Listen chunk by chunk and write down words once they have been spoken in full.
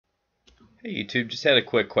Hey YouTube, just had a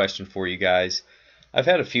quick question for you guys. I've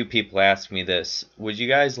had a few people ask me this. Would you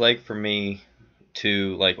guys like for me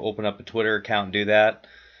to open up a Twitter account and do that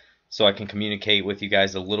so I can communicate with you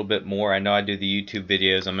guys a little bit more? I know I do the YouTube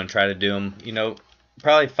videos. I'm gonna try to do them,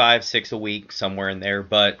 probably 5, 6 a week, somewhere in there.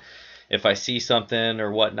 But if I see something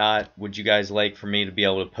or whatnot, would you guys like for me to be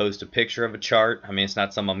able to post a picture of a chart? I mean, it's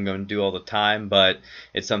not something I'm going to do all the time, but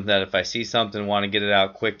it's something that if I see something, want to get it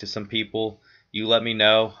out quick to some people, you let me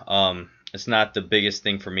know. It's not the biggest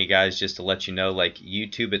thing for me, guys, just to let you know, like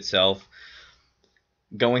YouTube itself,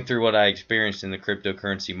 going through what I experienced in the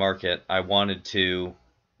cryptocurrency market, I wanted to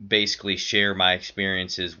basically share my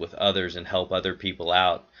experiences with others and help other people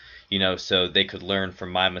out, so they could learn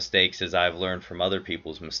from my mistakes as I've learned from other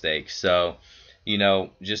people's mistakes. So,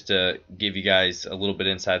 just to give you guys a little bit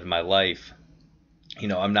inside of my life,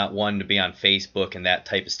 I'm not one to be on Facebook and that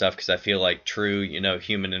type of stuff because I feel like true,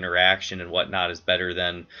 human interaction and whatnot is better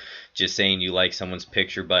than just saying you like someone's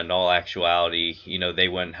picture, but in all actuality, they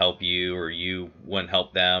wouldn't help you or you wouldn't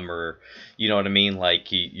help them, or you know what I mean? Like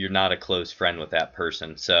you're not a close friend with that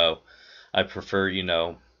person. So I prefer,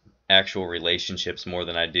 actual relationships more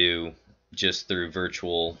than I do just through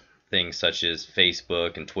virtual things such as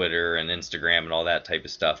Facebook and Twitter and Instagram and all that type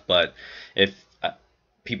of stuff. But if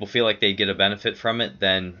people feel like they get a benefit from it,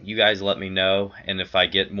 then you guys let me know. And if I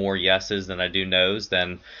get more yeses than I do nos,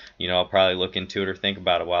 then I'll probably look into it or think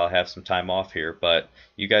about it while I have some time off here. But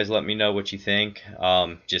you guys let me know what you think.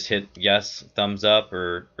 Just hit yes, thumbs up,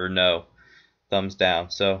 or no, thumbs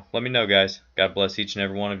down. So let me know, guys. God bless each and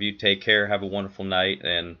every one of you. Take care. Have a wonderful night.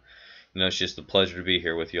 And it's just a pleasure to be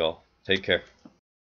here with y'all. Take care.